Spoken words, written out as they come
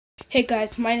Hey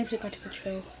guys, my name is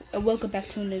lycanroc and welcome back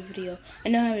to another video. I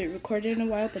know I haven't recorded in a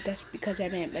while, but that's because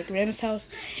I'm at my grandma's house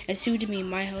and soon to be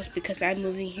my house because I'm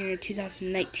moving here in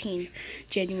 2019,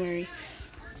 January.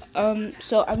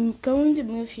 So I'm going to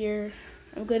move here.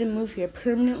 I'm going to move here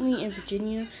permanently in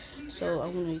Virginia. So I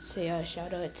want to say a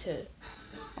shout out to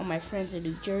all my friends in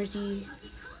New Jersey,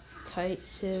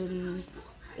 Tyson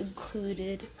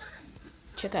included.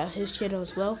 Check out his channel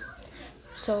as well.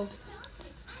 So,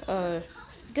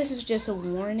 this is just a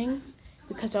warning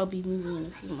because I'll be moving in a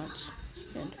few months.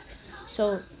 And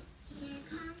so,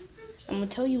 I'm going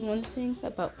to tell you one thing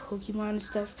about Pokemon and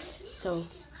stuff. So,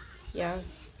 yeah.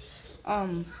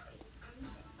 In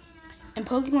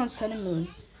Pokemon Sun and Moon,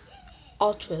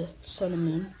 Ultra Sun and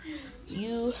Moon,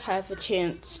 you have a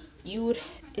chance, in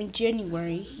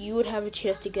January, you would have a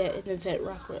chance to get an event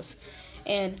Rockruff.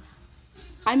 And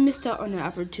I missed out on the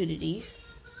opportunity,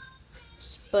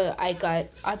 but I got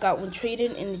one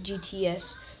traded in the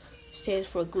GTS, stands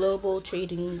for Global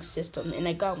Trading System, and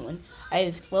I got one.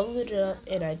 I've leveled it up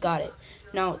and I got it.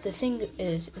 Now the thing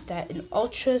is that in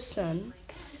Ultra Sun,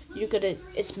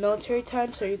 it's military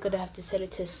time, so you're gonna have to set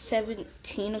it to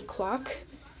 17 o'clock,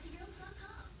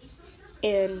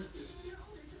 and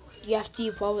you have to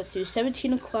evolve it through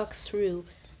 17 o'clock through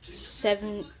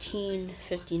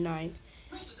 17:59.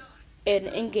 And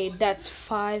in game, that's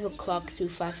 5 o'clock through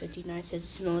 5:59, since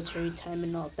it's military time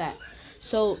and all that.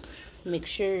 So make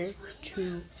sure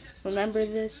to remember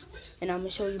this, and I'm gonna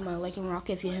show you my lycanroc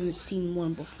if you haven't seen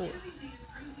one before.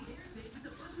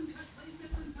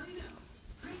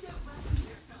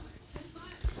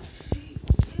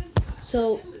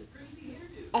 So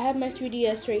I have my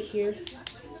 3DS right here.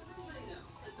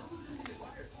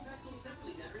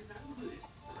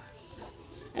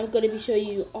 I'm going to be showing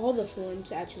you all the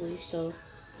forms actually, so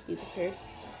be prepared.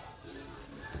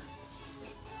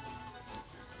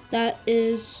 That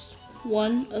is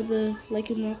one of the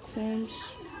lycanroc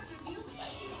forms.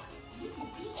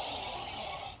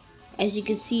 As you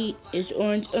can see, it's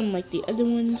orange unlike the other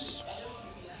ones.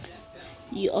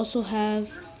 You also have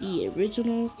the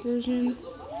original version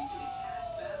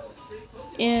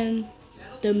and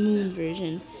the moon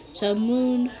version. So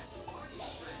moon,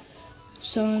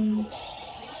 sun,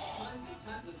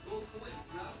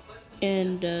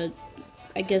 and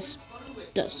I guess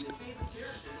dusk.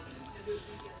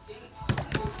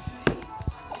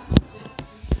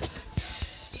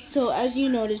 So as you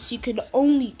notice, you can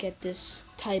only get this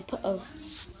type of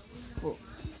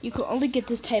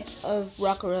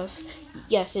Rockruff.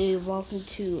 Yes, it evolves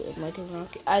into a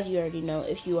lycanroc, as you already know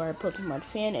if you are a Pokemon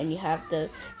fan and you have the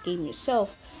game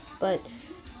yourself. But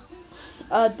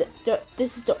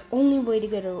this is the only way to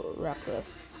get a Rockruff.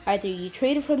 Either you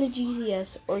trade it from the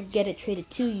GTS or get it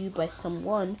traded to you by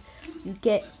someone. You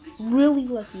get really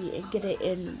lucky and get it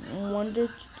in Wonder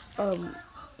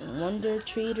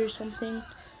Trade or something,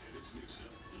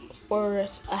 or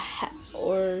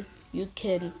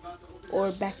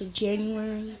back in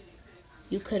January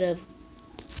you could have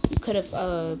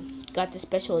got the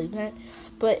special event,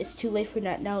 but it's too late for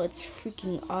that now. It's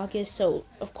freaking August, so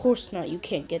of course not. You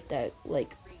can't get that.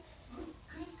 Like,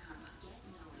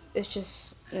 it's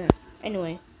just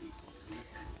anyway.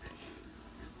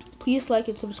 Please like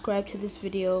and subscribe to this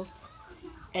video,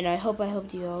 and I hope I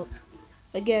helped you out.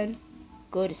 Again,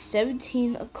 go to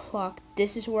 17 o'clock.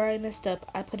 This is where I messed up.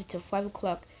 I put it to 5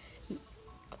 o'clock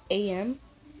a.m.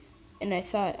 and I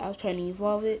thought I was trying to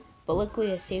evolve it, but luckily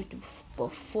I saved it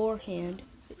beforehand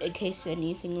in case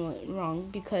anything went wrong,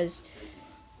 because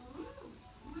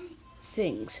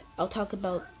I'll talk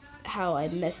about how I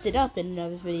messed it up in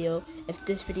another video if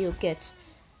this video gets,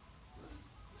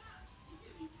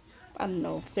 I don't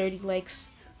know, 30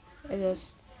 likes. I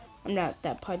guess I'm not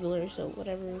that popular, so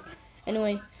whatever.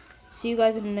 Anyway, see you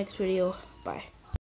guys in the next video. Bye.